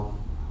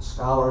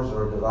Scholars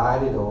are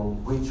divided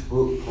on which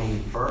book came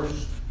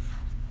first.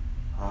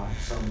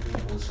 Some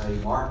people say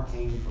Mark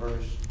came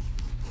first.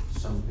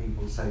 Some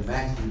people say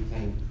Matthew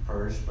came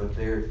first, but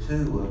there are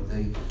two of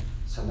the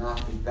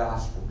synoptic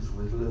gospels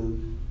with Luke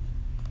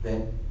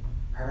that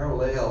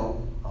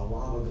parallel a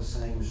lot of the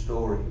same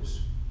stories,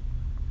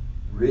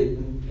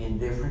 written in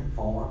different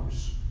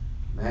forms.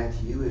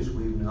 Matthew, as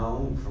we've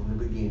known from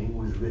the beginning,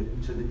 was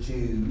written to the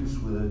Jews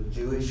with a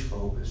Jewish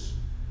focus.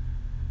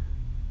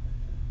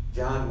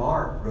 John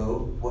Mark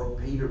wrote what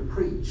Peter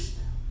preached,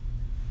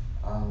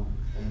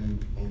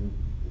 and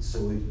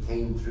so it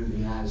came through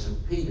the eyes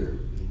of Peter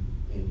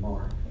in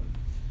Mark.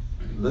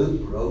 Luke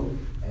wrote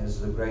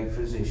as the great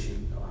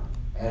physician, or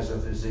as a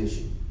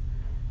physician,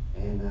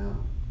 and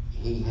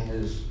he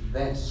has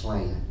that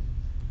slant.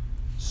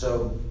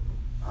 So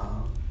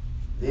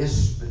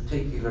this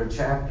particular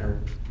chapter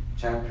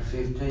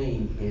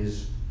 15,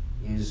 is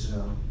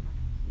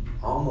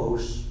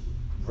almost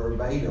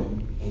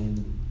verbatim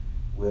in,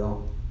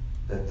 well,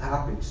 the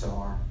topics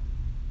are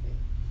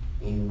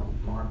in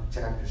Mark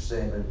chapter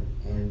 7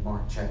 and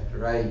Mark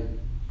chapter 8.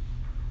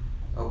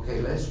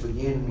 Okay, let's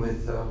begin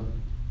with,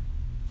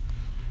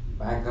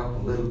 back up a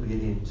little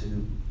bit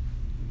into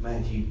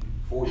Matthew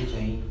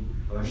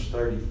 14, verse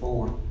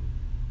 34.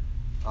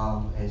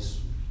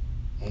 As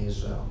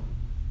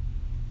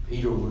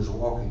Peter was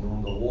walking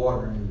on the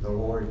water and the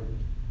Lord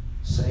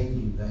saved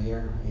him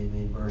there. And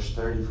in verse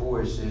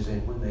 34 it says,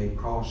 and when they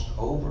crossed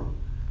over,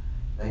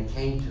 they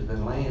came to the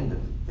land of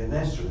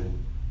Gennesaret.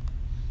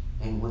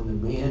 And when the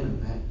men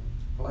of that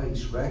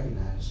place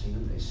recognized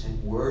him, they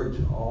sent word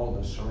to all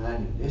the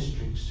surrounding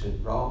districts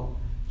and brought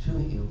to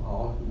him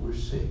all who were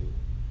sick.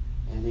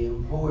 And they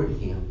implored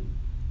him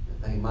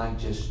that they might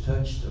just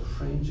touch the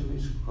fringe of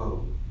his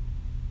cloak.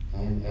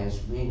 And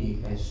as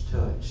many as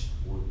touched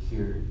were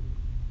cured.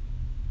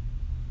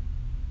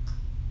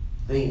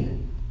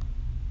 Then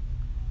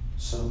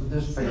some of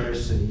the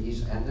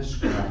Pharisees and the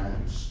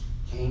scribes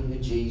came to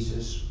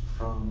Jesus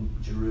from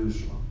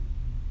Jerusalem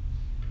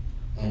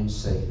and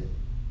said,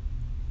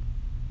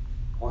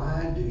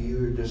 why do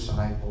your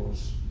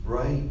disciples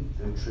break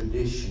the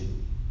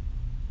tradition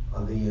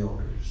of the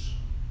elders?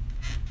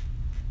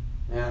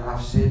 Now,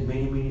 I've said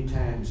many, many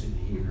times in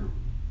here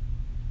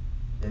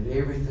that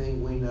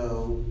everything we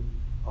know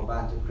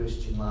about the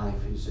Christian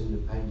life is in the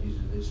pages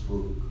of this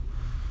book.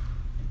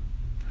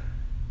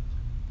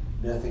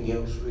 Nothing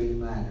else really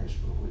matters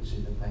but what's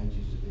in the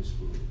pages of this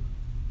book.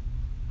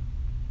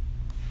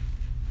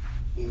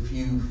 If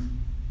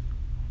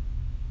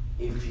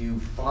you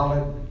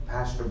followed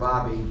Pastor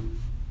Bobby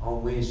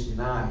on Wednesday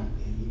night,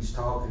 and he's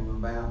talking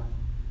about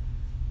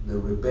the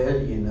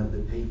rebellion of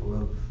the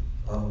people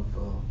of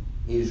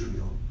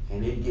Israel,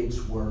 and it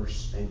gets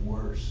worse and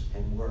worse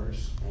and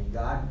worse. And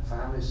God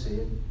finally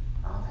said,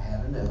 I've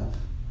had enough.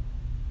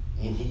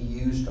 And he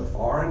used a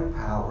foreign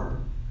power,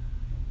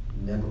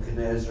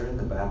 Nebuchadnezzar and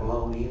the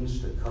Babylonians,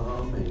 to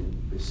come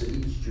and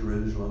besiege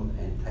Jerusalem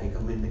and take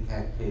them into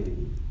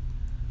captivity.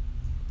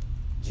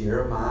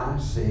 Jeremiah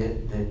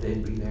said that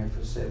they'd be there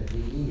for 70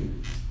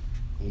 years.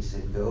 He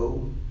said,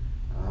 go,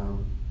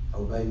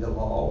 obey the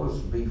laws,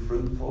 be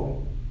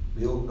fruitful,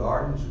 build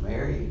gardens,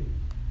 marry.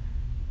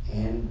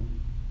 And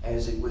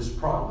as it was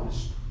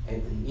promised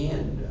at the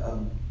end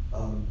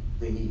of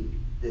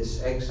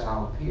this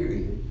exile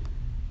period,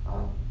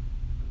 2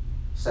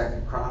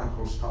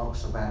 Chronicles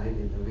talks about it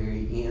in the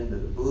very end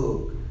of the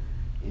book.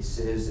 It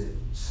says that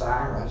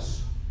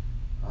Cyrus,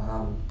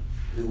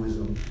 who was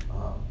a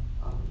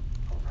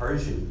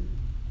Persian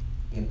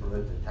emperor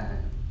at the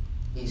time,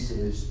 he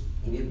says,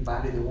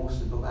 anybody that wants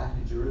to go back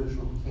to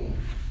Jerusalem can.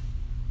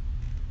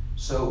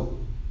 So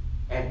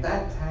at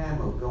that time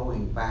of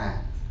going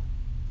back,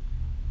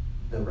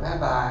 the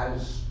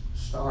rabbis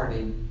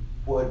started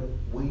what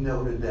we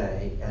know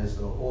today as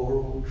the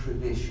oral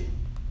tradition.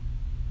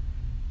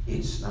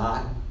 It's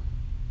not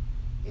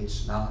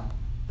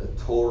the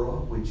Torah,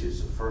 which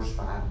is the first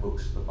 5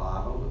 books of the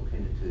Bible, the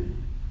Pentateuch,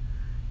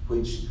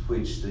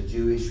 which the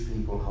Jewish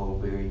people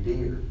hold very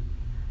dear.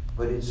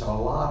 But it's a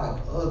lot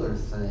of other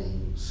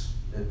things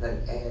that they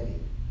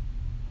added.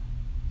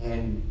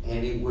 And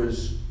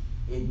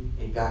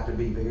it got to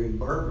be very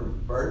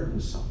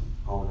burdensome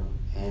on them.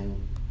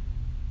 And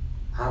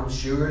I'm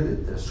sure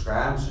that the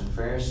scribes and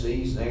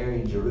Pharisees there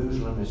in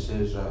Jerusalem, it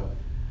says,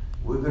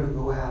 we're going to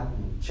go out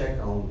and check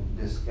on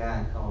this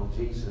guy called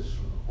Jesus.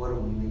 What do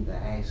we need to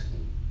ask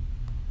him?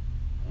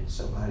 And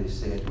somebody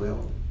said,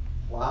 well,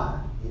 why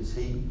is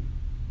he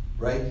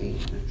breaking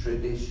the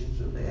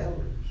traditions of the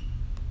elders?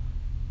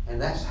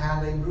 And that's how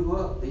they grew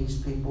up.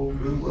 These people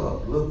grew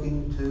up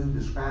looking to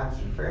the scribes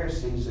and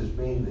Pharisees as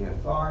being the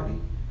authority.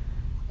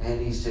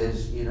 And he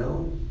says,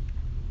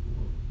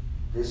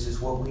 this is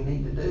what we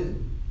need to do.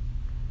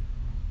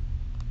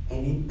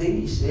 And then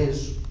he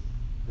says,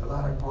 the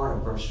latter part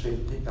of verse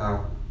 15,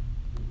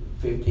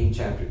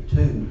 chapter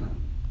 15,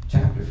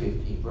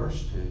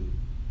 verse 2,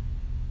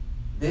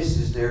 this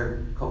is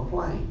their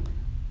complaint.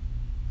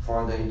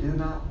 For they do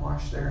not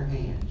wash their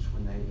hands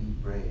when they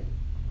eat bread.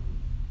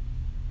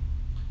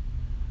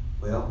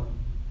 Well,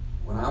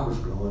 when I was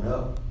growing growing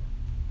up,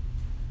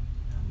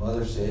 my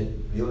mother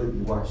said, Billy,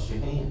 you wash your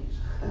hands.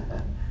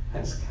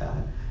 That's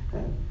kind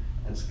of,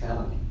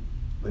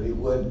 but it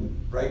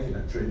wasn't breaking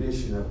a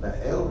tradition of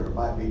the elder. It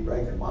might be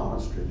breaking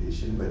Mama's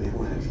tradition, but it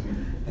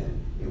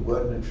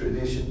wasn't a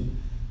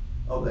tradition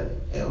of the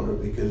elder,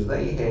 because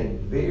they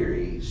had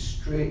very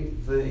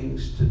strict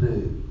things to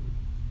do.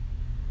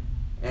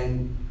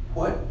 And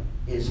what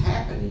is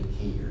happening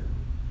here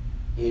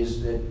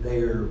is that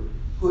they're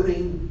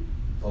putting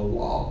the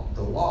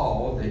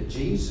law that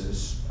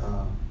Jesus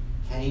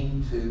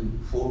came to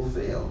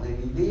fulfill,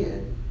 and he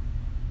did.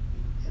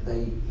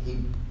 They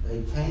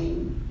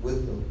came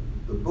with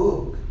the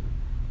book,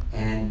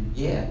 and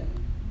yet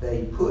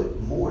they put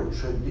more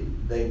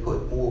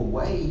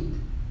weight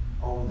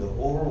on the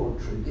oral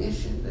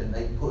tradition than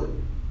they put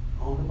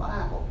on the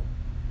Bible.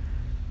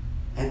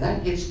 And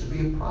that gets to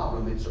be a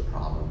problem. It's a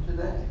problem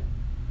today.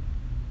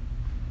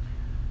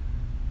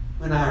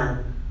 When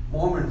our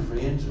Mormon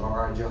friends or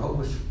our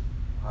Jehovah's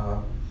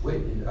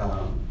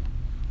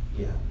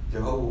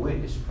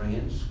Witness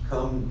friends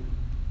come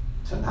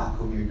to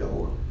knock on your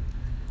door,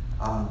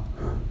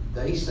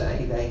 they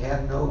say they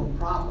have no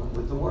problem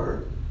with the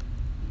Word.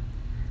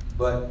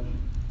 But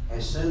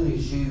as soon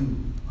as you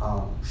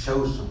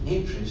show some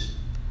interest,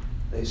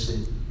 they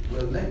said,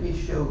 well, let me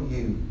show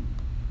you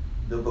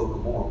the Book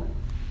of Mormon,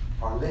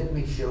 or let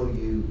me show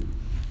you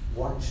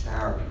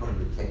Watchtower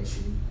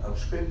publication of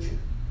Scripture.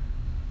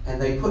 And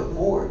they put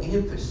more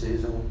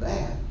emphasis on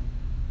that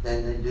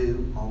than they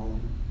do on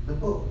the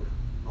book,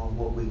 on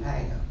what we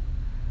have.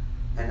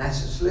 And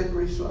that's a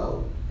slippery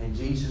slope. And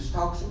Jesus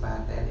talks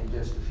about that in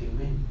just a few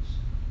minutes.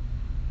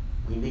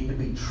 We need to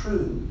be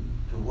true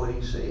to what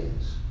he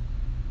says.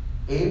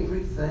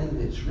 Everything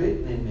that's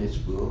written in this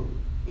book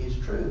is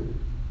true.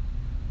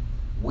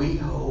 We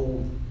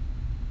hold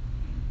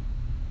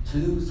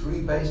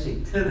 2-3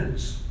 basic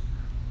tenets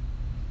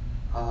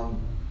of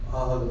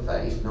the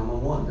faith. Number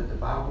one, that the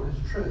Bible is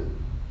true.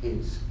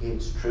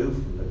 It's true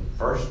from the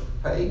first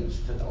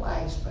page to the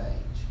last page.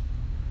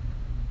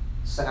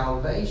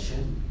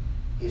 Salvation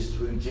is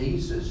through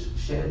Jesus'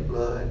 shed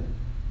blood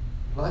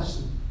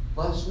plus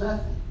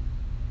nothing.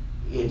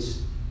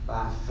 It's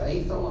by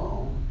faith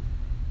alone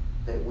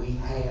that we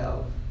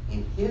have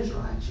in his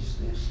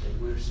righteousness that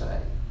we're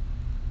saved.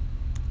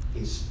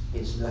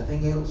 It's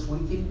nothing else we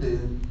can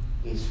do.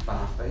 It's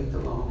by faith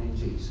alone in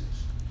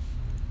Jesus.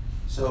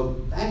 So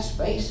that's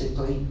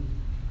basically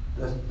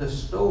the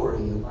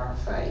story of our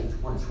faith.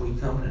 Once we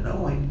come to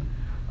know him,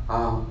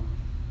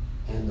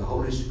 and the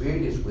Holy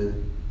Spirit is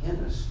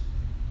within us,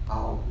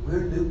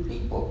 we're new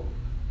people.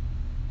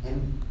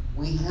 And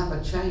we have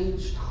a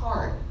changed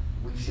heart.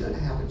 We should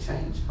have a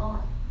changed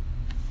heart.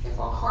 If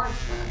our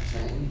heart's not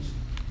changed,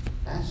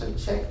 that's a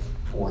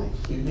checkpoint.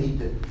 You need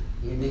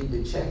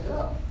to check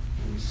up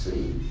and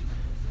see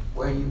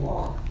where you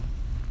are.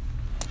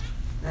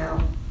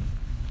 Now,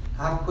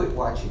 I've quit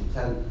watching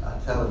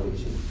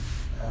television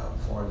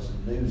as far as the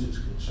news is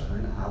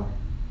concerned. I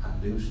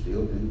do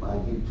still do my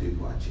YouTube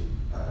watching,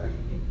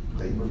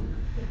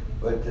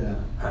 but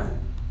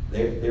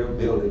they're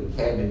building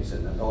cabins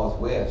in the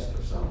Northwest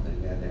or something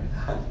down there.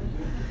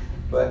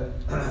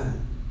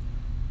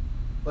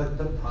 But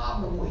the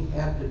problem we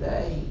have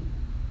today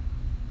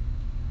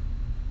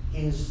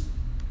is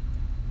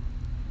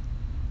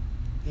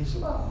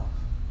love.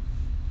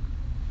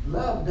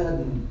 Love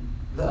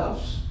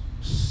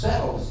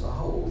settles the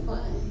whole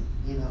thing.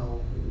 You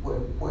know,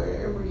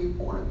 wherever your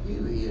point of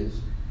view is,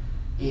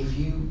 if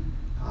you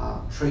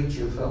treat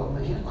your fellow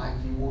man like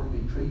you want to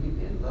be treated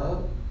in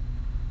love,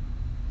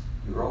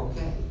 you're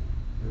okay.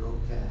 You're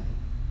okay.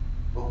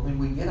 But when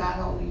we get out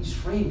on these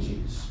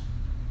fringes,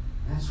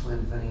 that's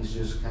when things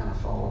just kind of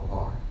fall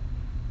apart.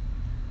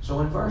 So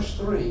in verse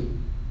 3,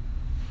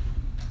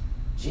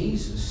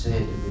 Jesus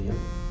said to them,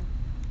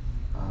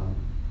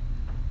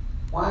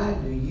 why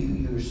do you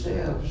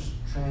yourselves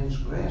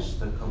transgress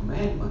the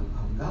commandment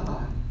of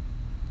God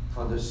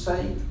for the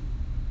sake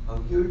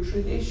of your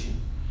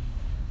tradition?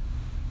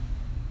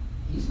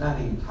 He's not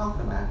even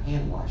talking about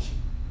hand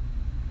washing.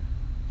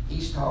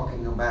 He's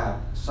talking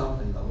about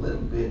something a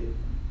little bit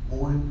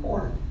more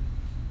important.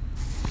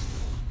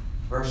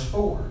 Verse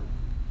 4,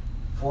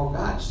 for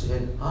God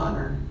said,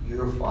 honor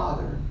your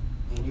father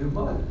and your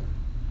mother,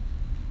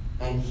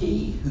 and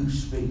he who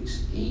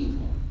speaks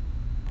evil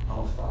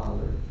of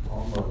father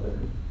or mother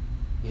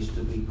is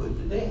to be put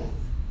to death.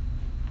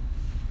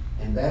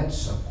 And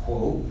that's a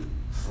quote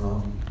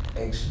from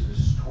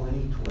Exodus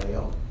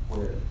 20:12,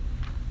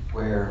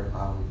 where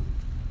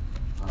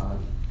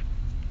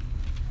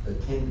the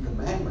 10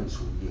 Commandments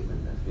were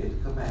given. The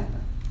 5th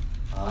commandment: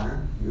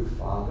 honor your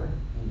father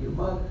and your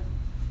mother.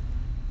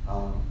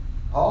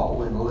 Paul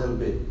went a little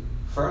bit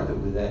further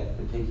with that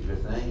particular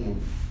thing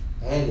and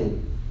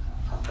added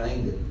a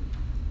thing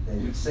that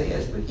it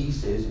says, but he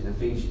says in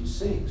Ephesians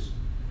 6,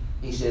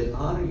 he said,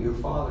 honor your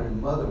father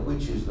and mother,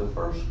 which is the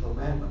first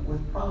commandment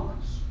with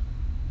promise.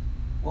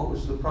 What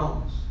was the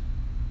promise?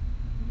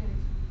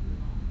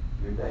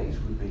 Your days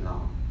would be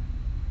long.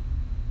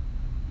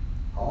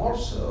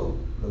 Also,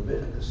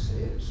 Leviticus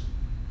says,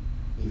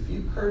 if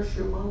you curse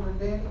your mom and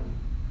daddy,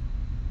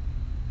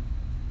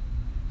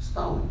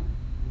 stone them,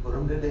 put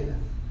them to death.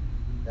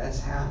 That's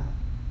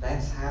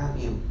how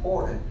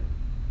important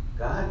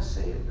God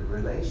said the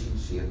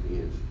relationship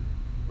is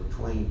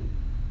between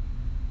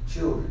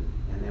children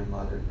and their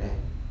mother and daddy.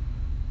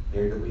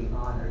 They're to be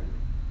honored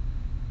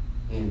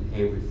in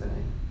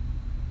everything.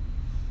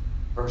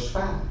 Verse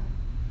 5.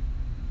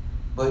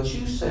 But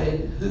you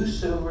said,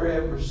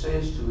 whosoever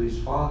says to his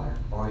father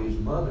or his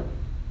mother,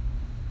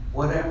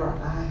 whatever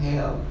I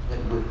have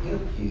that would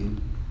help you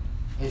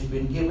has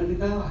been given to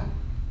God.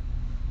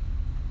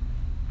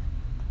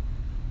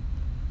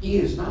 He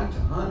is not to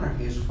honor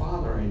his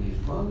father and his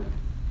mother.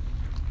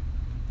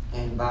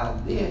 And by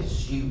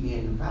this you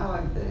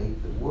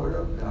invalidate the word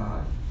of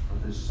God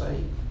for the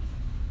sake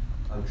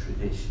of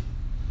tradition.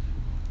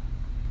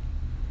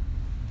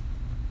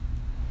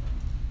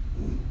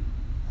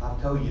 I've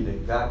told you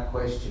that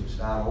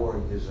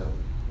GodQuestions.org is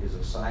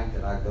a site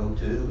that I go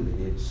to,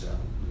 and it's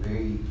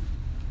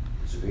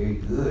very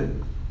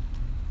good.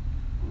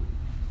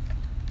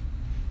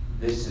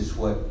 This is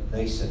what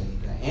they say.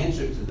 The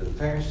answer to the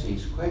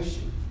Pharisees'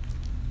 question,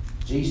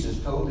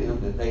 Jesus told them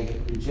that they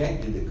had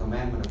rejected the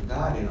commandment of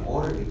God in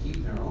order to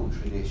keep their own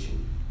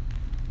tradition.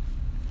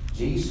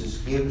 Jesus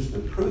gives the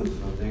proof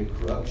of their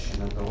corruption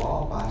of the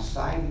law by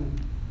citing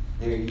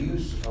their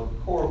use of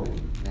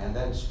Corban. Now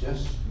that's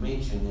just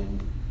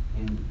mentioned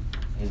in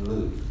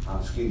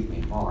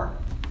Mark,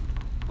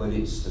 but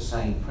it's the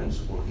same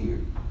principle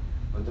here.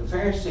 But the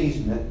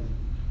Pharisees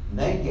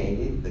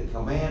negated the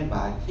command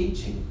by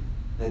teaching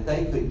that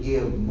they could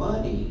give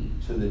money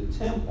to the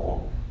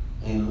temple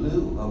in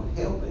lieu of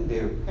helping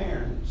their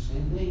parents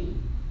in need.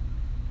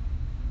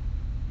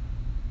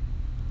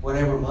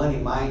 Whatever money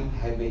might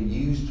have been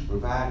used to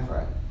provide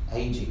for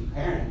aging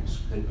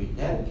parents could be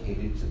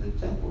dedicated to the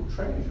temple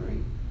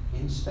treasury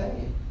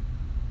instead.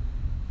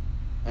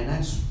 And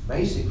that's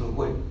basically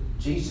what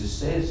Jesus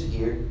says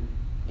here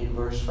in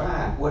verse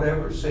 5.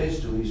 Whatever says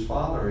to his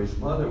father or his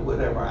mother,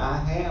 whatever I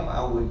have,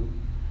 I would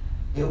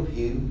help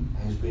you,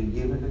 has been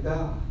given to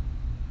God.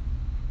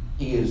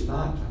 He is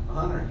not to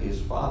honor his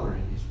father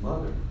and his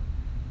mother.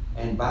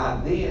 And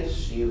by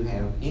this you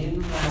have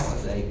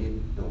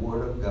invalidated the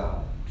word of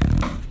God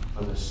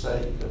for the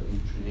sake of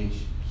your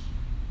traditions.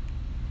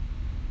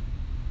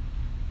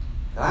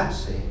 God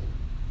said,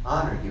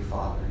 honor your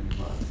father and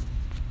your mother.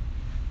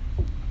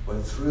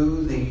 But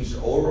through these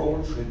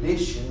oral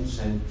traditions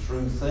and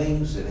through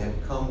things that have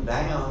come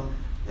down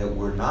that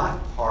were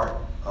not part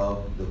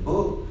of the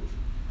book,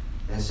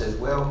 that says,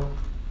 well,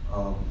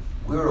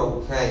 we're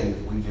okay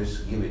if we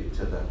just give it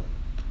to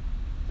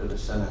the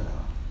synagogue.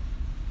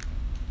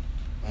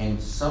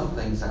 And some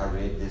things I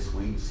read this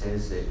week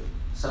says that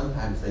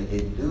sometimes they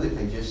didn't do it,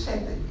 they just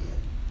said they did.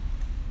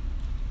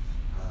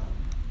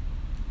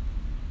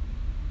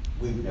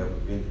 We've never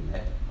been in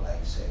that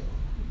place, have we?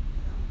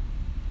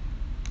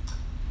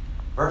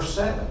 Verse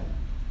 7.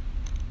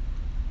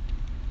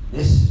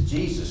 This is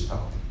Jesus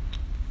talking.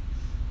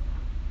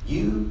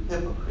 You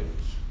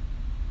hypocrites,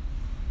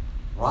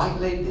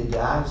 rightly did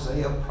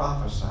Isaiah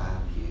prophesy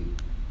of you.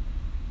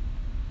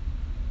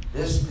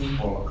 This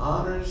people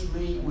honors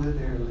me with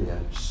their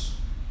lips,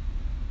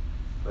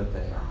 but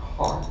their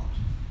heart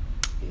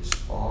is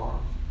far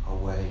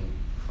away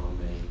from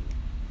me.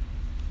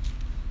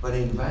 But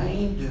in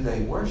vain do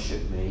they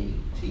worship me,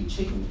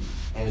 teaching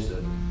as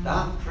the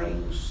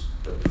doctrines,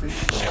 the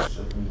precepts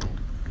of men.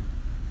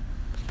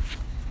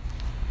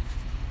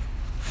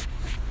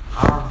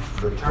 Our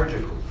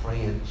liturgical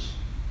friends,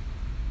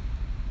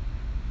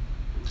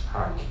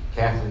 our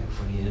Catholic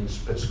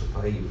friends,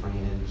 Episcopalian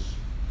friends,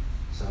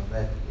 some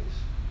Methodists,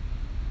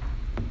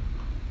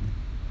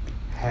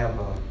 have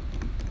a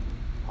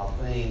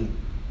thing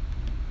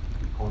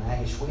on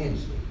Ash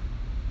Wednesday.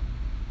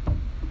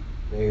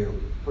 They're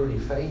pretty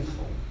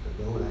faithful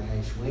to go to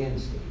Ash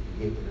Wednesday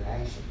to give their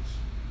ashes.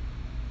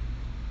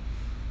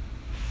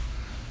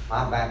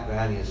 My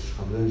background is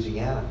from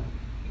Louisiana.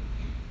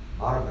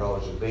 Mardi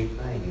Gras is a big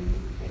thing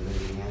in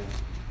Louisiana.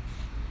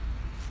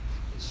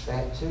 It's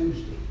Fat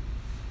Tuesday.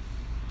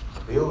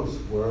 Bill's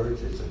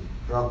words, it's a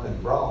drunken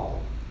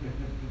brawl.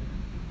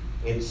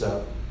 It's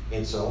a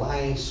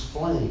last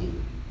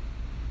fling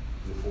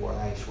before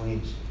Ash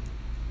Wednesday.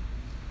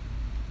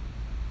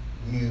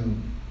 You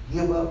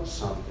give up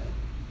something.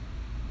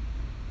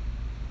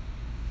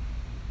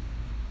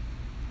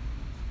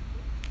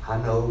 I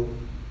know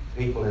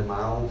people in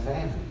my own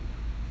family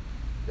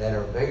that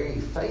are very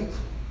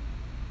faithful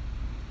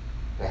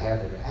to have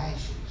their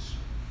ashes.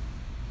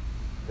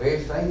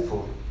 Very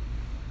faithful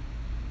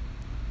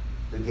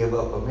to give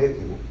up a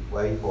Milky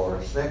Way for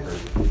a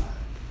Snickers.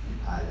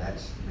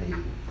 That's me,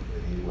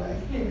 but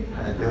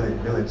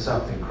anyway, doing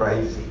something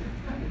crazy.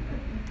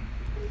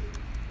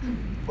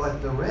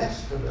 But the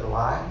rest of their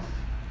life,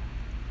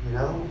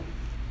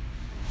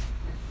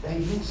 they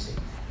miss it.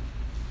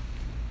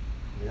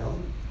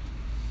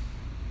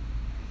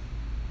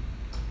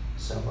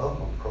 Some of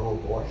them are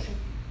pro-abortion.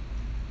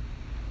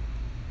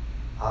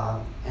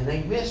 And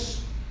they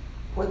miss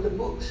what the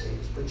book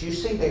says. But you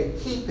see, they're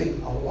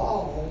keeping a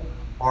law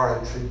or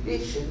a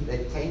tradition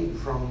that came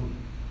from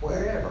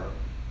wherever,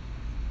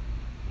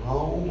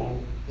 Rome or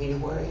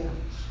anywhere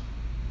else.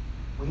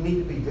 We need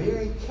to be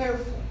very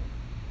careful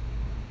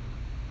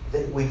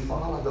that we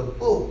follow the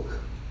book,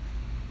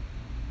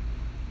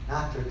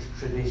 not the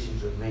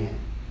traditions of men.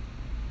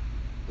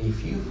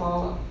 If you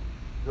follow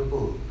the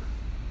book,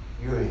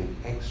 you're in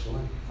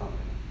excellent company.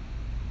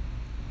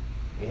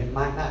 And it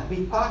might not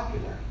be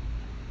popular.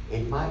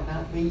 It might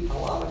not be a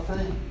lot of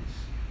things.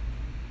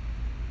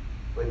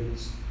 But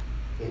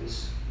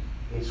it's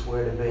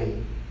where to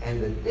be.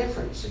 And the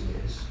difference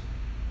is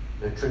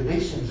the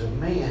traditions of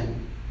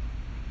men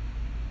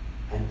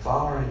and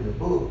following the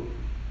book,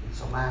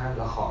 it's a matter of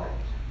the heart.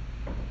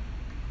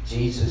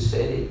 Jesus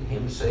said it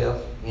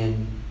himself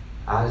in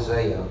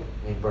Isaiah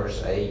in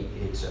verse 8.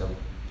 It's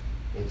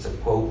a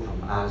quote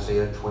from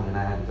Isaiah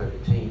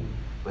 29:13.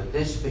 But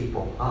this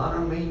people honor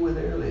me with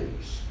their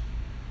lips,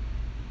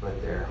 but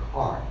their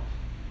heart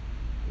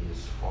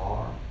is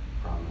far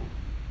from me.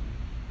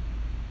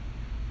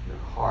 Your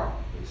heart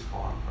is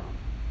far from me.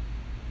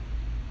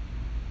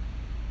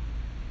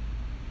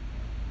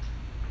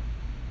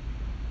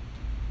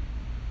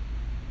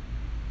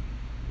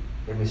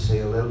 Let me say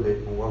a little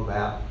bit more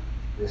about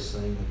this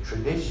thing of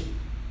tradition.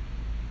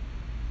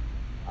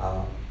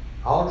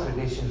 All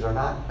traditions are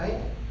not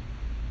bad.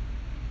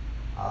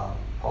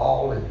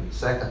 Paul in 2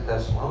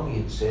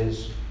 Thessalonians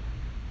says,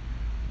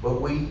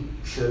 but we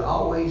should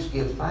always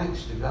give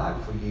thanks to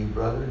God for you,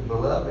 brethren,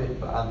 beloved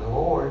by the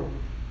Lord,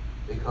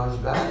 because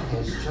God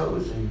has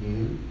chosen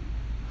you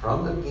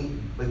from the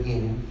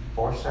beginning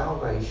for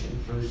salvation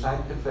through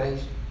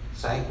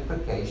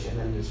sanctification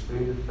and the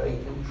spirit of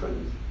faith and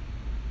truth.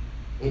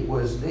 It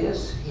was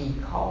this he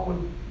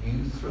called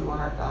you through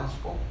our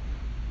gospel,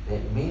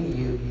 that many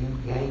of you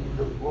gained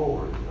the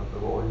glory of the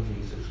Lord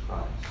Jesus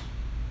Christ.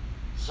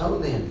 So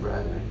then,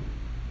 brethren,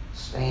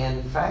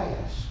 stand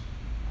fast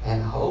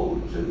and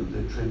hold to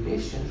the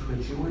traditions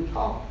which you were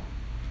taught,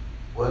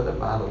 whether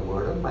by the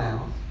word of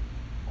mouth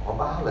or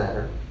by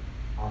letter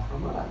or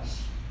from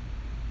us.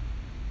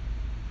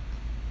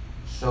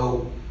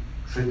 So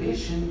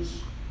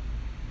traditions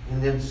in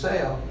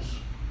themselves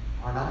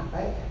are not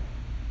bad.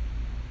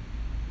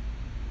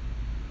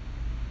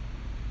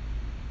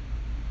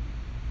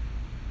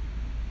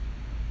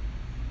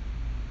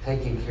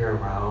 Taking care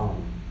of our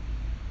own.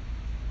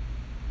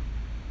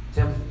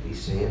 Timothy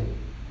said,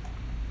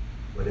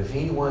 but if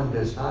anyone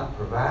does not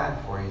provide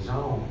for his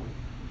own,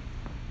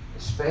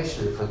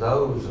 especially for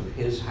those of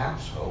his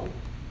household,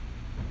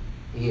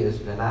 he has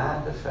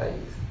denied the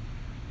faith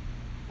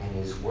and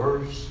is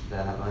worse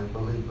than an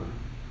unbeliever.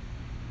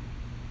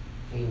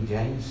 King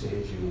James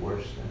says you're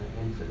worse than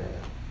an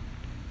infidel.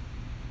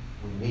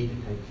 We need to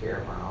take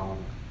care of our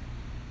own.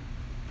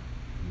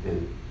 We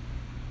do.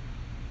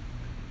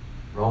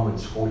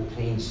 Romans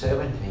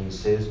 14:17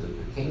 says that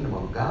the kingdom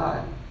of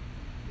God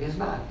is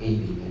not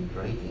eating and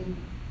drinking,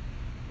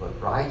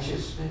 but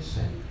righteousness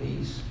and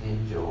peace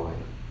and joy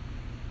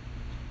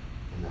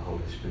in the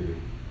Holy Spirit.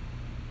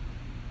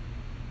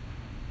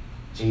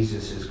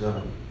 Jesus is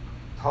going to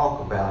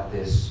talk about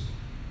this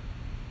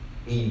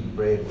eating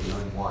bread with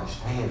unwashed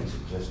hands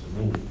in just a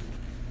minute.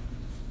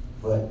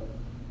 But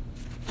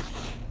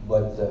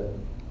the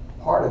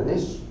part of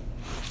this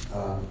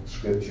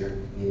scripture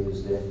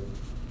is that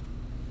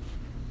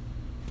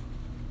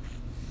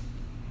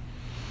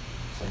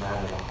it's a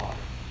matter of the heart.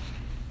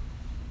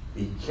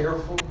 Be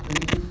careful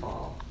who you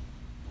follow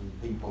when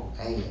people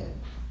add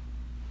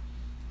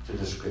to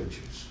the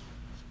scriptures.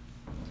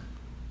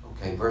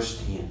 Okay,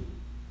 verse 10.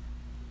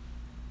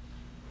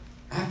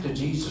 After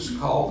Jesus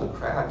called the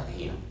crowd to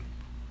him,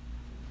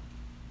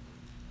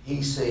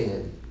 he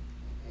said,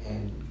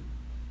 and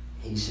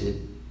he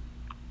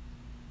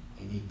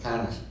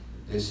kind of,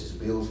 this is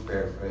Bill's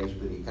paraphrase,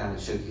 but he kind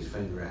of shook his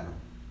finger at him.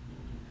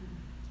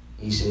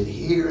 He said,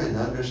 hear and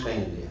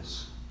understand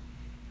this.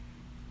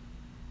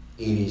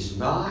 It is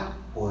not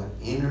what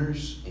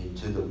enters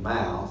into the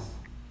mouth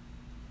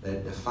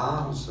that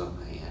defiles the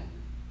man,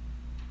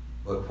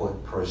 but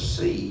what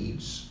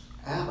proceeds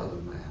out of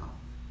the mouth.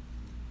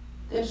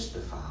 This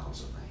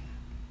defiles a man.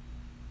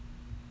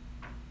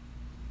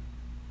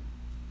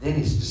 Then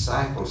his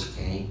disciples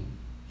came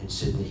and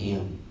said to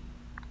him,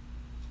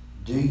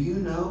 do you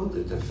know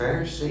that the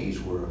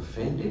Pharisees were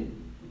offended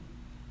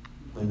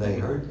when they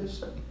heard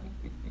this?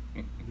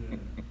 You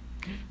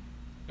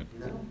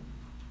know?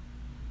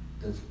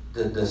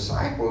 The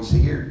disciples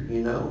here,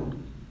 you know,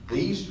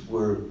 these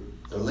were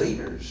the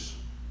leaders,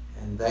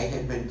 and they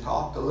had been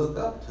taught to look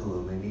up to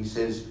him. And he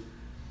says,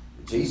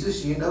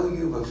 Jesus, you know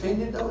you've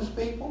offended those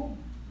people?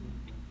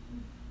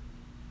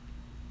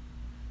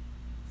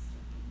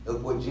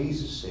 Look what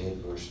Jesus said,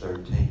 verse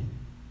 13.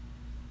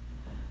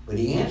 But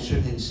he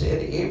answered and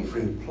said,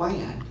 every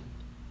plant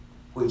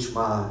which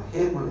my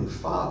heavenly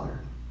Father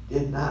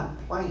did not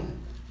plant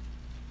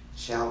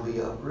shall be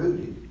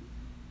uprooted.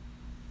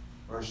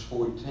 Verse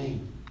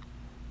 14.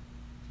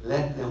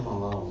 Let them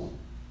alone.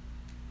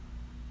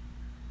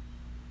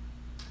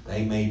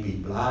 They may be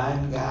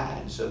blind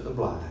guides of the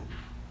blind.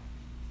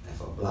 If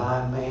a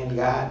blind man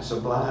guides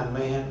a blind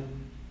man,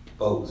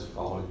 both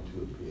fall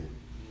into a pit.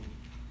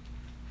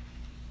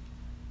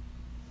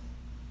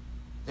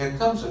 There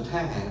comes a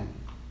time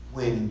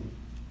when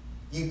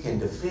you can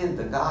defend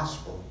the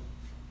gospel,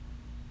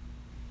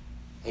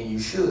 and you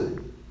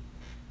should.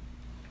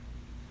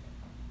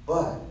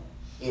 But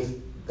if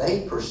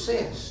they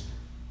persist,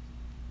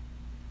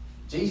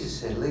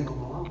 Jesus said, leave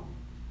them alone.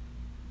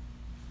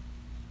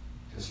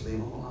 Just leave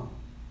them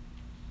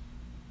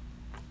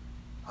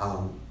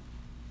alone.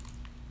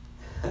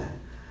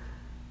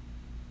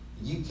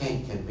 You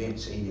can't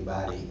convince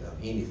anybody of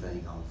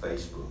anything on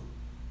Facebook.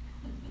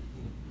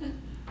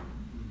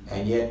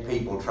 And yet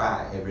people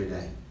try every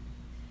day.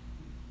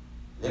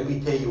 Let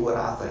me tell you what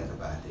I think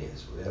about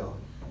this. Well,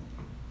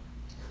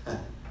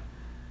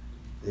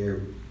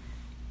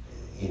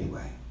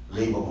 anyway,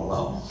 leave them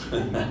alone.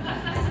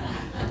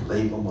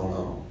 Leave them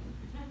alone.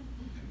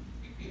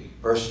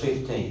 Verse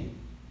 15.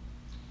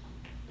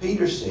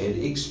 Peter said,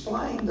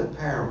 explain the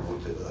parable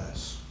to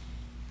us.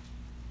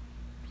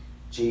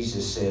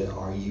 Jesus said,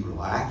 are you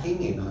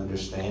lacking in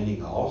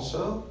understanding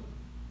also?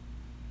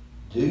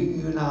 Do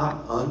you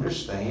not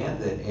understand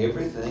that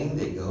everything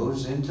that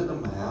goes into the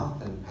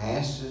mouth and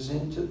passes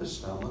into the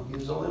stomach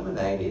is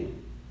eliminated?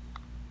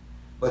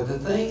 But the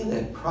thing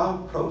that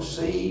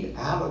proceed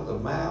out of the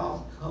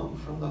mouth come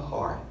from the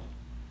heart,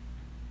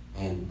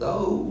 and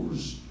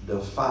those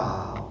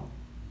defile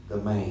the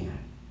man.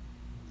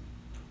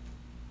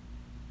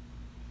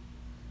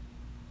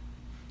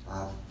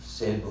 I've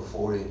said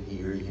before in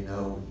here,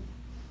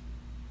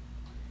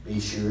 be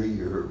sure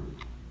your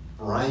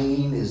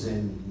brain is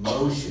in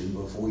motion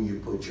before you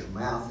put your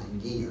mouth in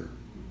gear.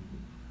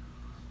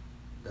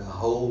 The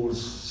whole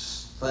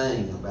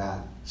thing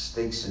about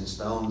sticks and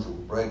stones will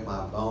break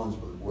my bones,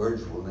 but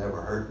words will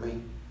never hurt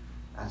me,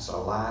 that's a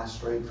lie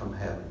straight from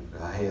heaven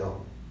to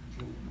hell.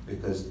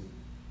 Because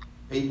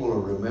people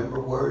will remember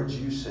words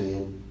you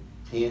said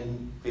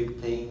 10,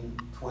 15,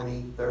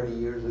 20, 30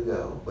 years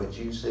ago, but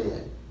you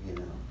said,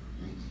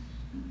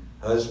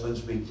 Husbands,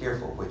 be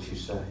careful what you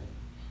say.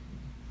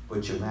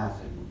 Put your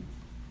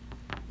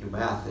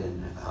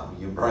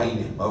brain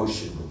in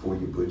motion before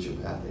you put your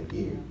mouth in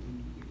gear.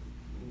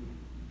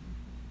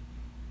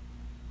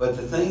 But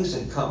the things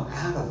that come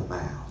out of the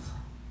mouth,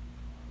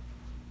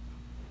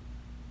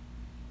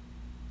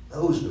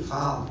 those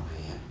defile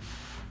the man.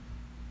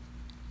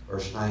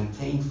 Verse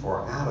 19,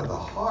 for out of the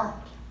heart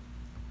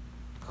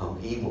come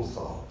evil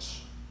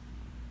thoughts,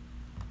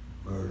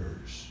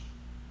 murders,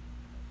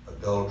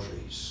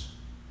 adulteries,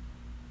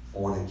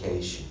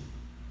 fornication,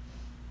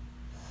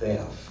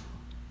 theft,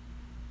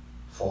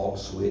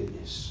 false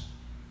witness,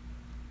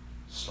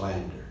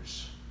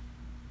 slanders.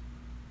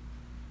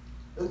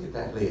 Look at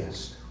that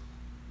list.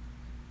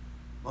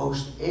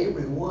 Most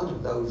every one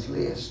of those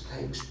lists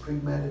takes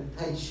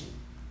premeditation.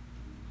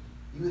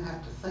 You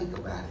have to think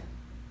about it.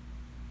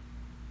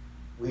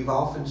 We've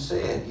often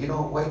said, you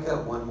don't wake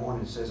up one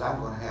morning and says,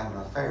 I'm going to have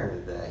an affair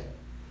today.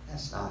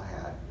 That's not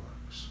how it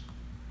works.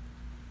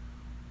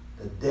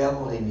 The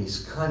devil in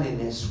his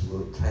cunningness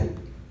will take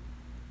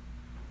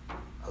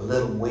a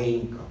little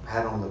wink or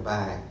pat on the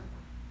back,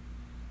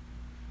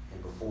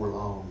 and before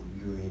long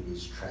you're in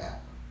his trap.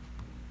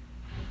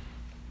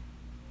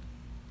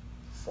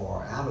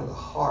 For out of the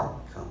heart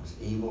comes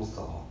evil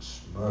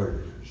thoughts,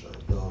 murders,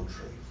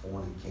 adultery,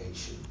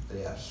 fornication,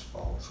 thefts,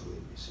 false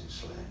witness, and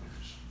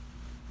slanders.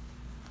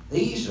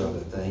 These are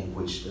the things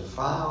which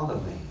defile the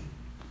man,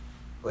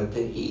 but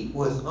to eat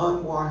with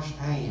unwashed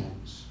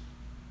hands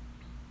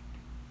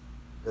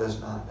does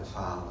not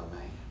defile a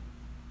man.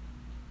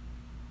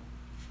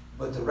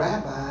 But the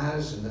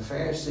rabbis and the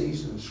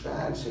Pharisees and the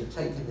scribes had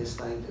taken this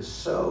thing to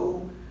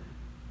so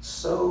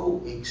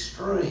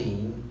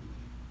extreme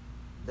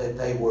that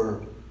they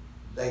were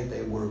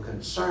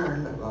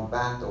concerned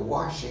about the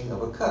washing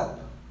of a cup.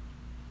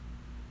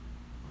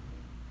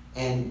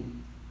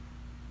 And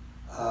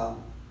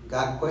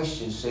God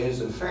question says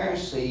the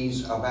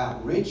Pharisees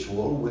about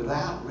ritual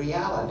without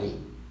reality.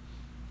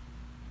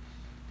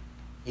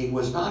 It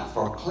was not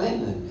for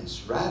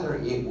cleanliness, rather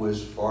it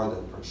was for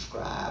the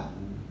prescribed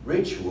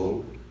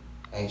ritual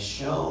as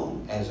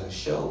shown as a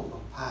show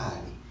of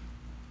piety.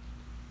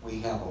 We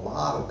have a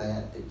lot of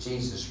that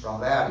Jesus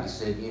brought out. He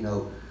said,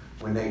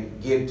 when they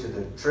give to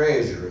the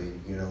treasury,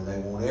 they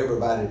want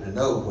everybody to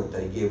know what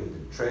they give to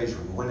the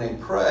treasury. When they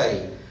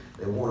pray,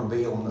 they want to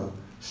be on the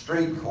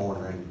street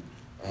corner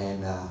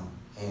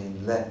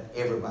and let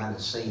everybody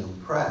see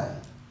them pray.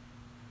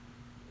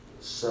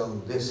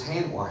 So this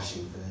hand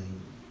washing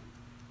thing,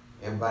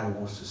 everybody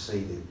wants to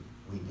see that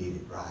we did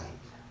it right.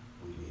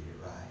 We did it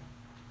right.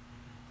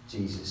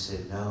 Jesus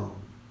said, no,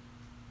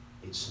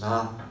 it's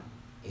not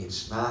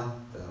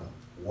the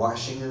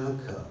washing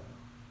of the cup.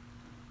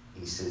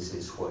 He says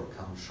it's what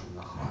comes from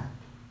the heart.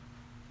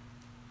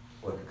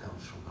 What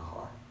comes from the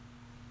heart.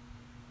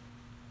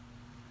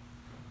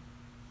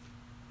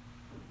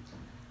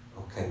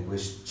 Okay, we're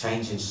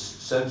changing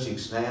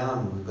subjects now,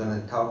 and we're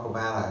going to talk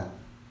about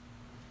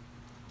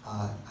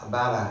a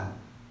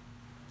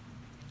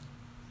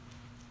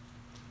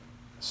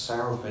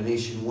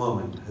Syrophoenician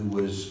woman who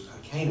was a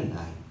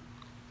Canaanite,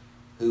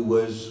 who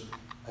was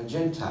a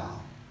Gentile.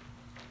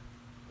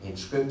 In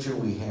Scripture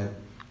we have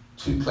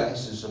two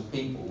classes of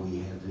people. We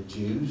have the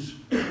Jews,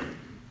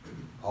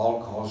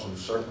 Paul calls them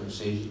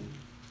circumcision,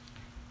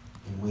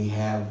 and we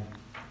have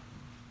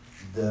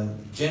the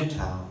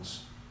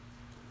Gentiles.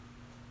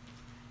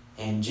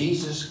 And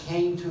Jesus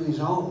came to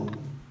his own,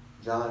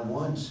 John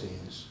 1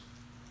 says,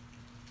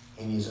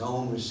 and his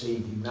own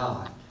received him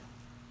not.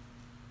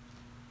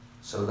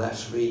 So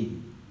let's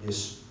read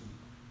this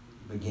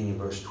beginning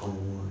verse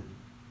 21.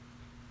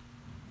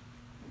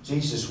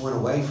 Jesus went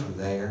away from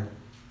there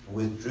and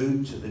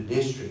withdrew to the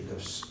district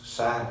of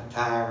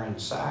Tyre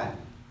and Sidon.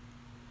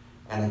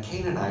 And a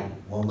Canaanite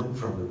woman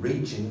from the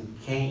region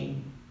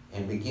came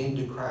and began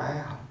to cry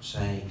out,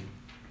 saying,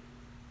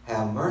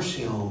 "Have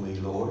mercy on me,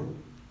 Lord,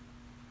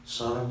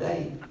 son of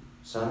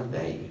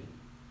David.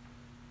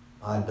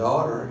 My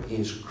daughter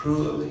is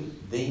cruelly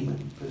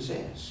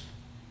demon-possessed."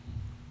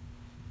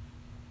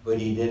 But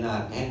he did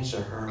not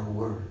answer her a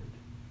word.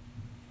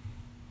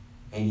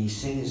 And he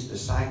sent his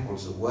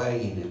disciples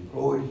away and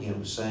implored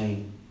him,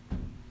 saying,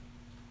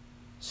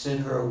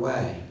 "Send her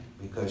away,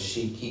 because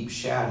she keeps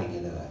shouting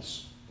at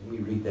us." Let me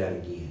read that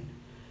again.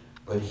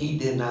 But he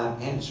did not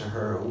answer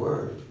her a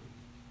word.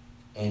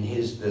 And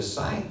his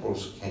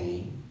disciples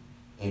came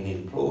and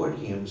implored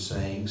him,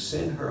 saying,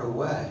 "Send her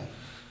away,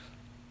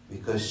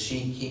 because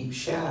she keeps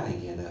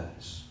shouting at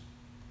us."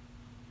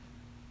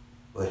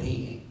 But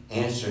he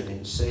answered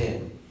and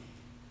said,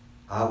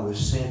 "I was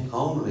sent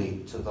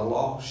only to the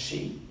lost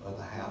sheep of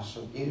the house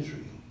of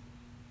Israel."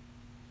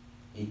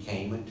 He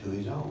came unto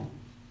his own.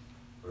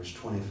 Verse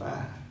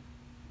 25.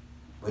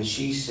 But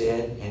she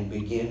said, and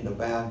began to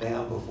bow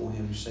down before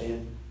him,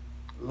 saying,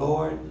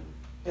 "Lord,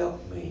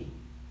 help me."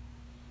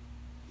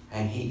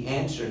 And he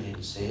answered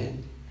and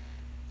said,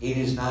 "It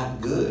is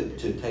not good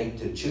to take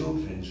the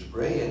children's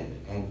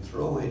bread and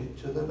throw it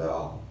to the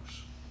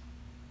dogs."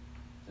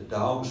 The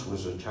dogs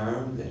was a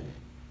term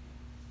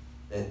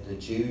that the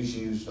Jews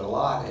used a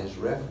lot as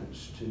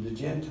reference to the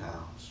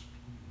Gentiles.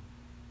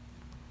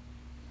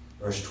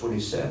 Verse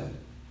 27.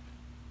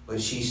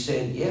 But she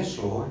said, "Yes,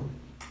 Lord,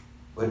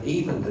 but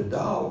even the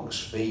dogs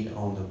feed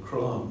on the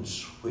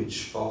crumbs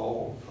which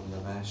fall from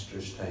the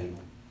master's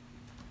table."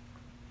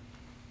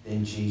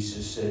 Then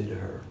Jesus said to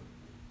her,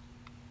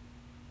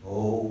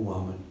 "O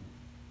woman,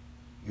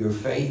 your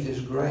faith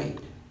is great.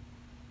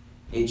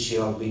 It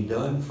shall be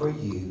done for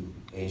you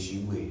as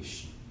you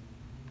wish."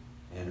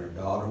 And her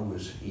daughter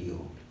was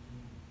healed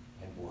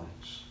at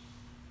once.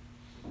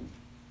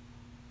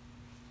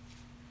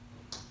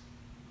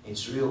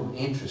 It's real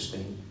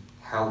interesting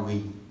how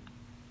we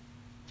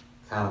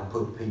kind of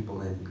put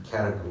people in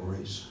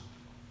categories.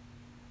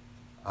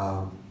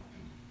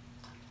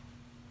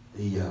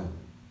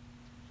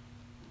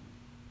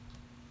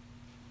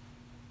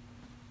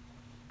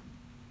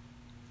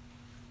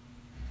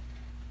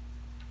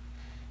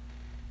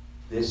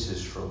 This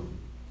is from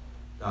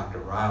Dr.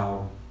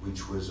 Ryle,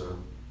 which was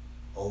an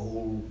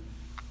old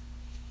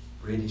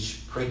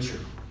British preacher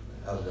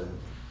of the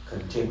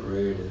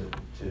contemporary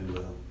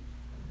to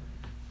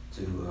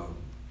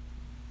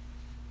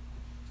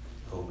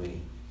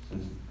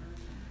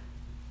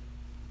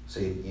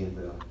say it again,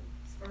 Bill.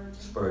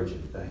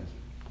 Spurgeon, thank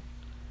you.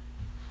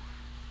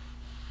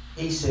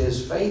 He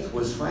says, faith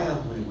was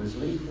found when it was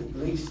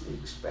least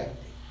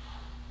expected.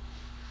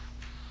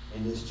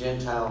 And this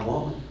Gentile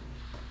woman,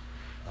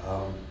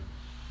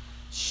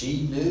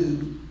 she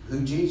knew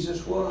who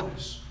Jesus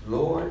was,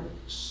 Lord,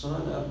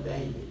 Son of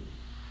David.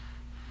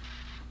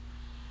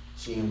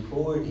 She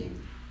implored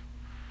him,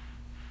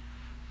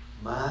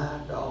 "My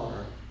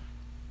daughter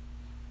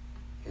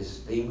is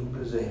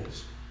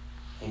demon-possessed."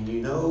 And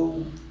you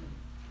know,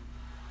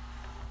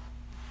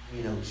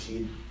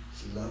 she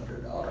loved her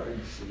daughter,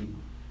 and she'd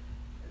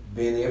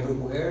been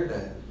everywhere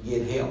to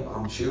get help,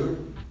 I'm sure.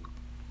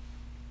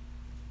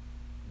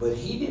 But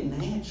he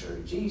didn't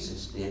answer.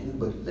 Jesus didn't.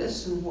 But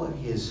listen what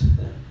his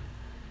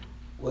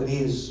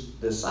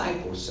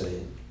disciples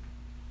said.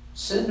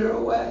 "Send her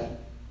away.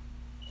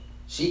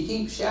 She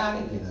keeps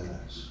shouting at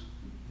us."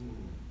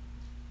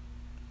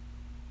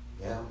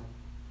 Yeah.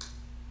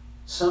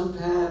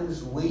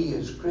 Sometimes we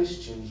as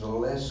Christians are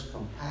less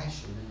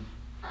compassionate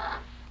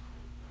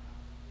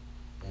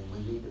than we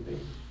need to be.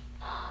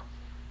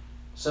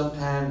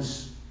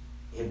 Sometimes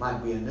it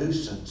might be a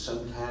nuisance.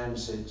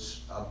 Sometimes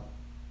it's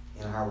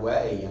in our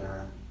way,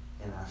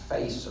 in our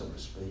face, so to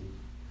speak.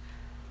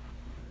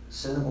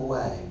 Send them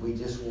away. We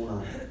just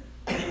want to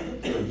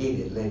forget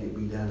it, let it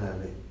be done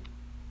of it.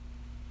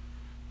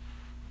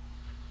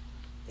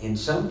 In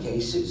some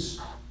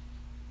cases,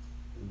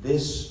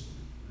 this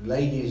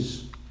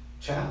lady's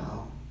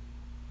child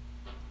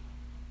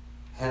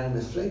had an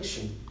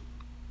affliction,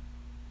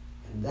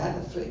 and that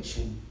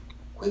affliction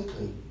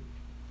quickly,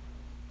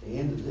 at the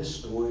end of this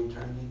story,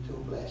 turned into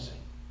a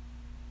blessing.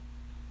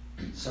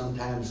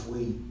 Sometimes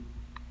we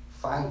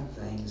fight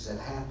things that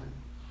happen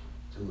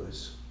to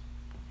us.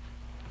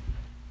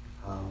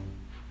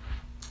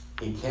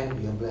 It can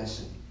be a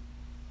blessing.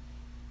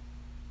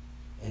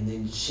 And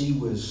then she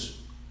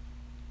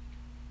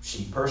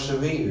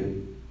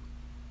persevered,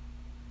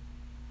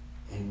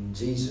 And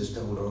Jesus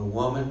told her,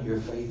 "Woman, your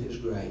faith is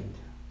great.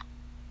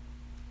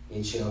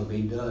 It shall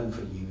be done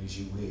for you as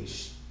you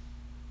wish."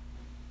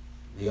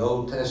 The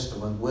Old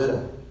Testament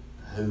widow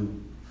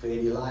who fed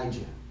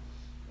Elijah,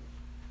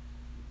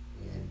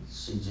 and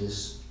she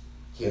just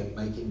kept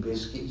making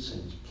biscuits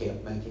and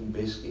kept making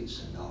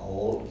biscuits, and the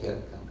oil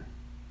kept coming.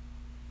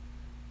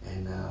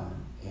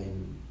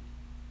 And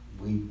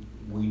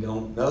we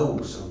don't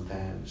know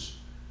sometimes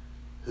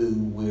who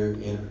we're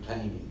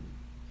entertaining,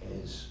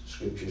 as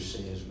Scripture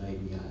says,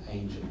 maybe an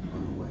angel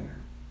unaware.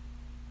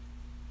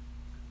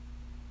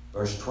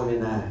 Verse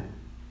 29.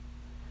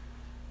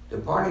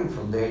 Departing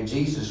from there,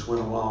 Jesus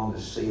went along the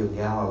Sea of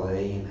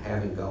Galilee, and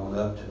having gone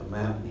up to the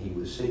mountain, he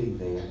was sitting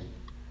there.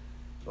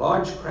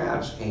 Large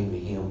crowds came to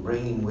him,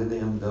 bringing with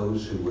them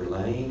those who were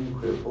lame,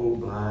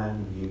 crippled,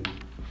 blind, mute.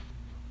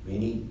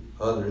 Many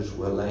others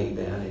were laid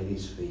down at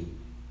his feet,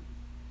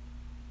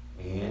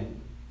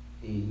 and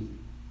he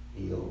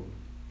healed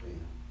them.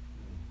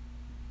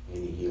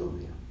 And he healed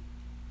them.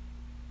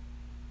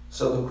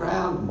 So the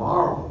crowd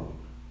marveled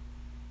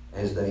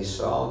as they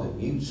saw the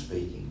mute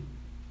speaking,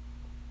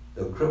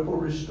 the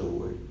crippled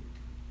restored,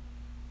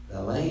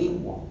 the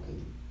lame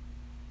walking,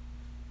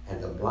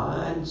 and the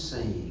blind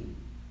seeing,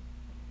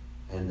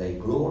 and they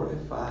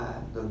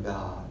glorified the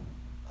God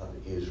of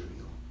Israel.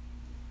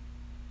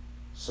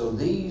 So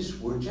these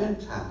were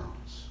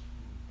Gentiles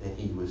that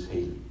he was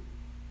healing.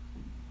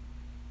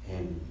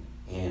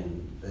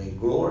 And they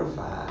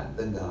glorified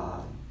the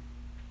God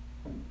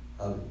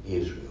of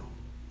Israel.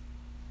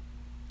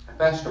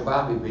 Pastor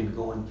Bobby been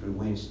going through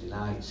Wednesday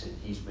nights, and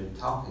he's been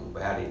talking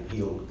about it.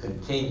 He'll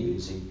continue.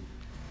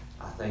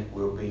 I think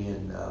we'll be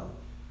in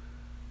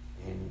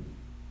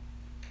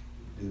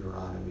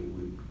Deuteronomy.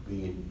 We'll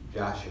be in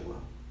Joshua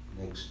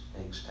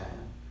next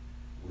time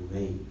we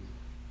meet.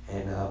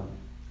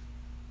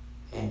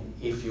 And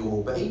if you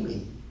obey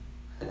me,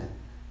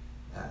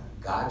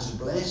 God's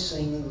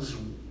blessings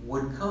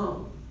would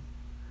come.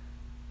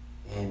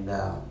 And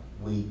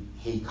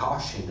he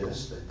cautioned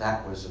us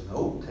that was an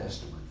Old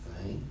Testament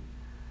thing,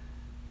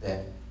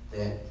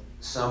 that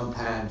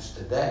sometimes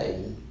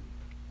today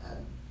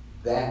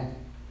that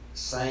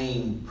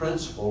same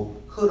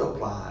principle could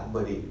apply,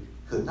 but it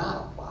could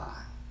not apply.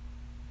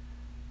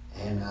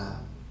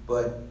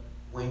 But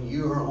when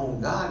you're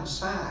on God's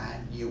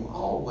side, you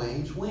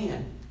always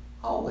win.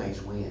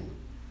 Always win.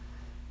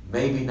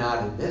 Maybe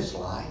not in this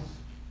life,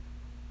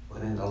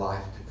 but in the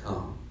life to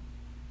come.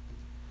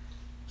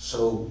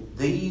 So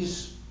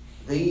these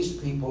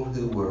people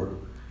who were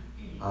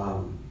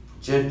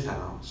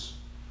Gentiles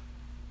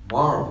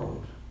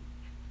marveled,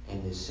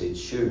 and they said,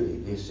 "Surely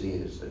this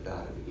is the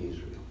God of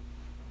Israel."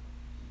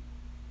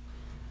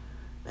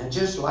 Now,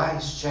 just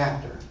last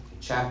chapter, in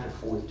chapter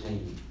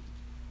 14,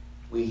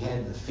 we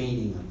had the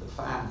feeding of the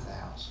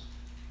 5,000.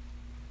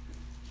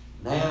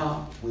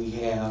 Now we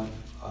have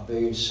a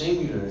very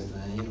similar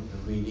thing of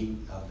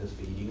the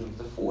feeding of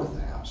the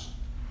 4,000.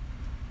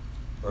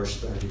 Verse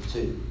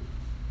 32.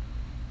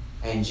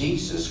 And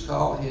Jesus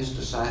called his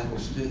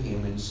disciples to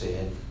him and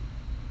said,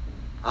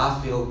 "I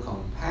feel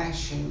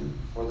compassion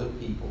for the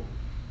people,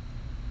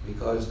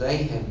 because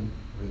they have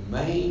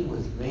remained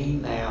with me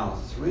now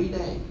 3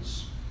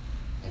 days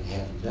and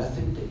have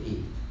nothing to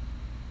eat.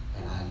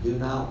 And I do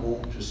not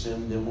want to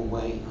send them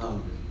away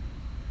hungry,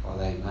 or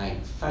they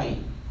might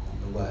faint on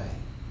the way."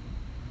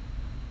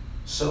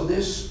 So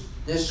this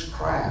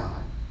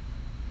crowd,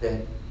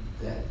 that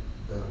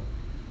the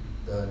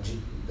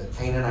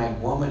Canaanite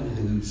woman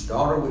whose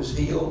daughter was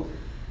healed,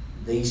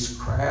 this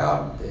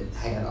crowd that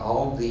had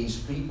all these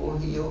people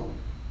healed,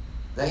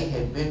 they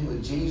had been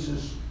with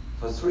Jesus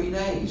for 3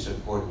 days,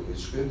 according to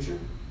Scripture.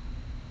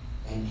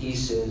 And he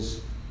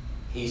says,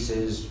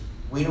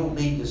 we don't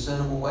need to send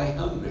them away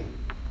hungry.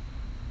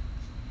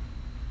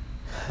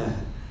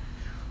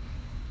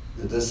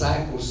 The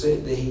disciples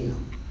said to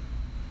him,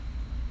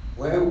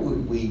 "Where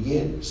would we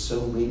get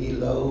so many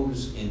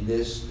loaves in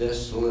this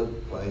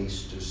desolate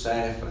place to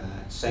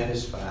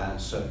satisfy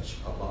such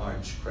a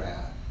large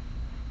crowd?"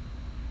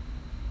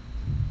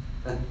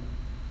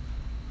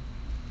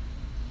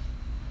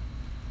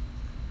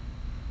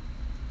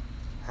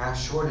 How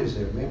short is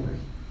their memory?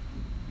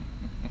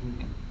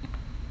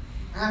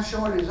 How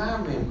short is our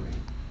memory?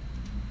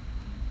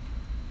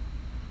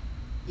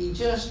 He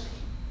just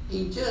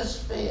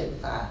fed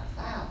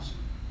 5,000.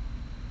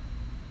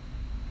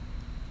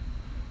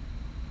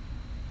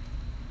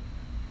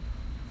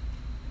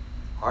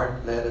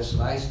 Art led us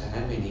last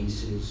time, and he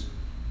says,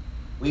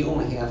 we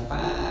only have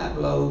 5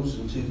 loaves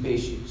and 2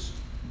 fishes.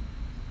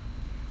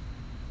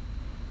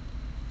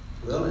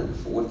 Well, in the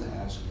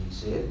 4,000, he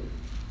said,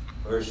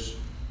 verse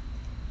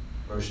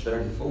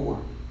 34,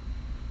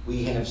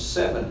 we have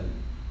 7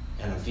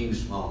 and a few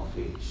small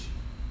fish.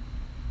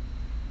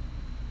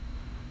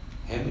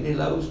 How many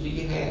loaves do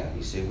you have?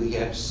 He said, we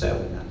have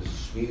 7 and a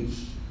few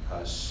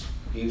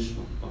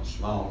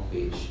small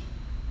fish.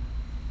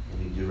 And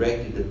he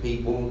directed the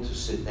people to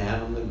sit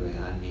down on the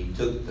ground. He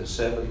took the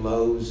 7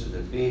 loaves and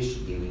the fish,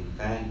 giving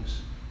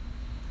thanks.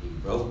 He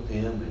broke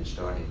them and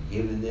started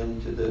giving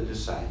them to the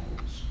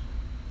disciples.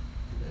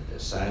 And the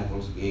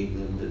disciples gave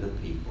them to the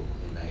people,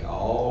 and they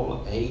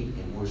all ate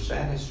and were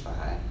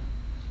satisfied.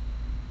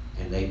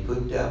 And they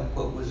put up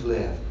what was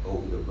left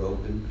over the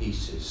broken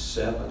pieces,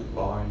 7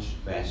 large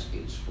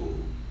baskets full.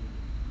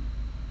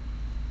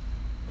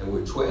 There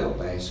were 12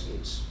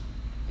 baskets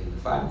in the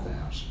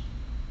 5,000.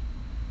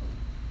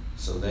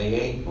 So they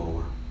ate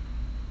more.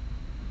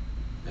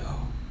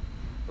 No.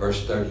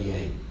 Verse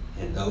 38,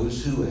 and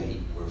those who ate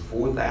were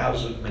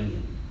 4,000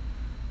 men,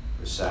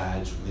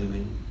 besides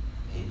women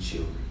and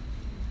children.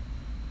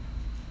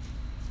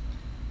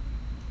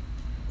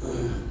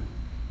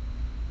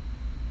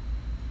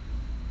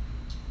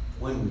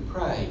 When we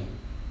pray,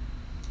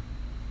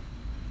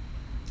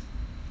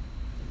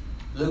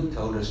 Luke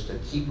told us to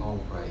keep on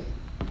praying.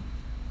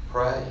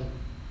 Pray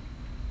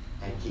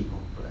and keep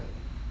on praying.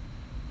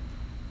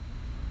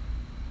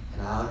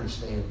 And I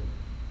understand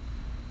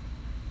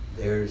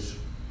there's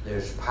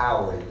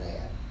power in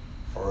that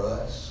for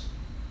us.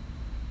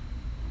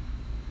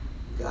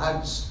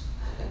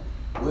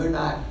 We're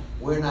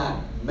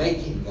not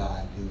making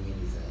God do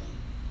anything.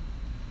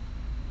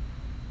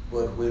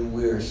 But when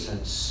we're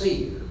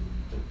sincere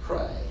to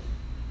pray,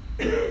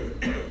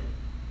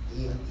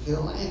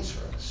 He'll answer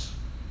us.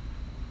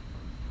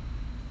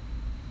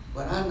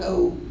 But I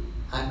know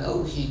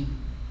He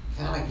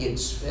kind of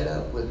gets fed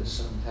up with us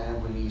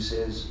sometime when He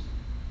says,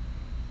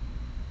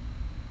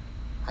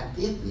 I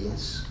did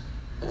this.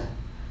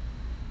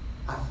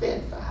 I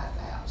fed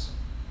 5,000.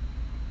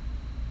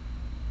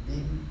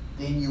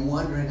 Then you're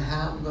wondering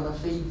how I'm going to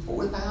feed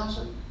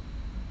 4,000?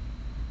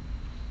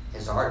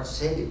 As Art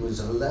said, it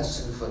was a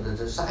lesson for the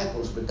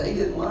disciples, but they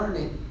didn't learn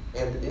it,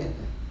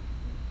 evidently.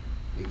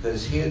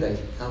 Because here they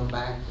come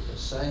back with the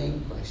same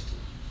question.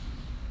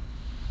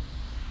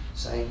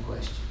 Same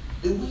question.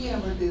 Do we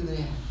ever do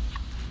that?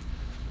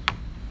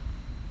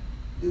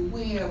 Do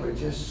we ever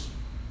just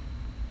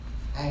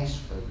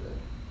ask for the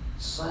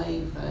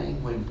same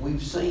thing when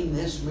we've seen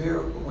this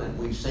miracle and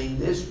we've seen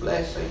this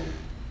blessing,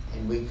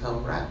 and we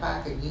come right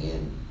back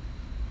again?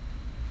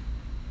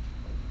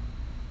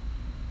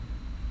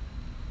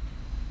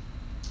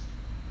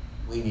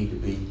 We need to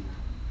be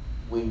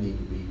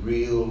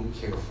real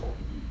careful.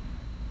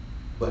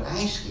 But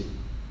ask Him.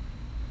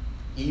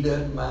 He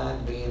doesn't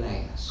mind being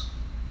asked.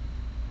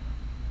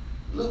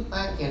 Look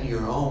back in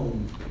your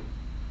own,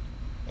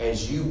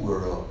 as you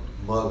were a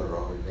mother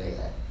or a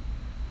dad,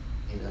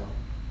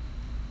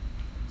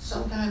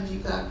 Sometimes you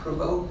got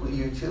provoked with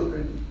your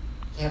children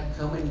kept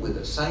coming with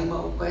the same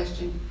old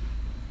question,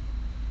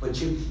 but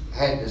you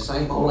had the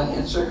same old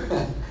answer.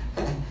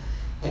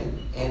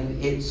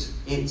 and it's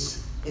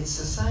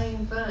the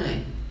same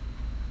thing.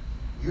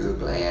 You're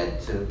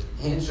glad to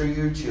answer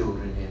your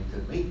children and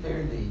to meet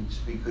their needs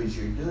because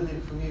you're doing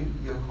it from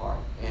your heart.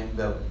 And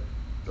the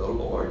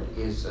Lord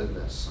is in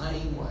the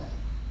same way.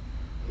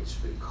 It's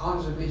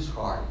because of His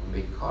heart and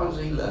because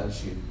He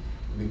loves you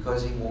and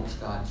because He wants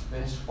God's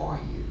best for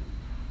you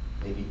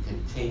that He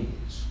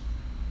continues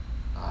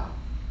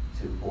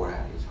to pour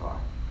out His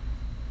heart.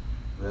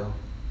 Well,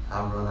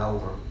 I'll run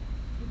over,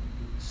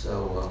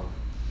 so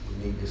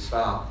we need to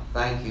stop.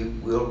 Thank you.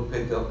 We'll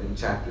pick up in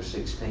chapter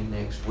 16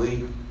 next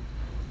week.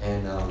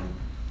 And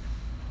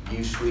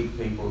you sweet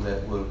people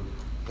that will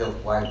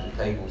help wipe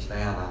the tables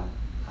down,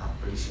 I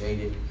appreciate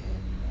it.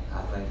 And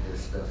I think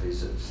this stuff is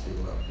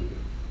still up here.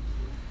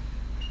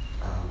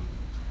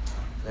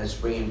 Let's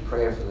bring in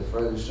prayer for the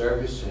further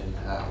service, and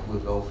we'll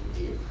go from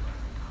here.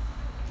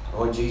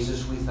 Lord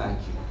Jesus, we thank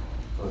you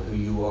for who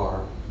you are.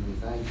 And we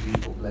thank you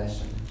for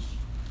blessing us.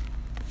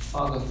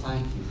 Father,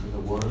 thank you for the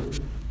word.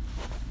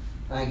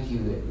 Thank you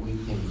that we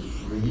can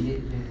read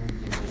it and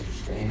we can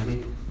understand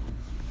it.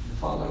 And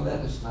Father, let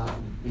us not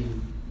be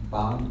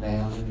bogged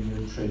down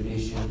in the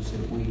traditions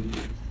that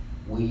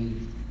we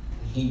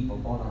heap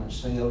upon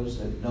ourselves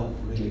that don't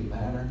really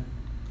matter.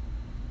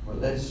 But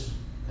let's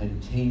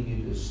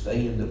continue to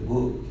stay in the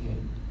book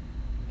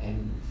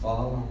and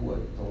follow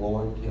what the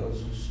Lord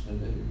tells us to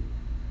do.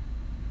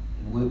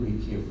 And we'll be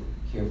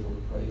careful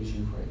to praise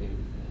you for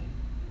everything.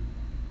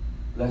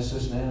 Bless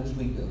us now as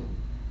we go.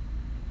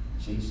 In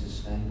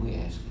Jesus' name we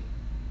ask it.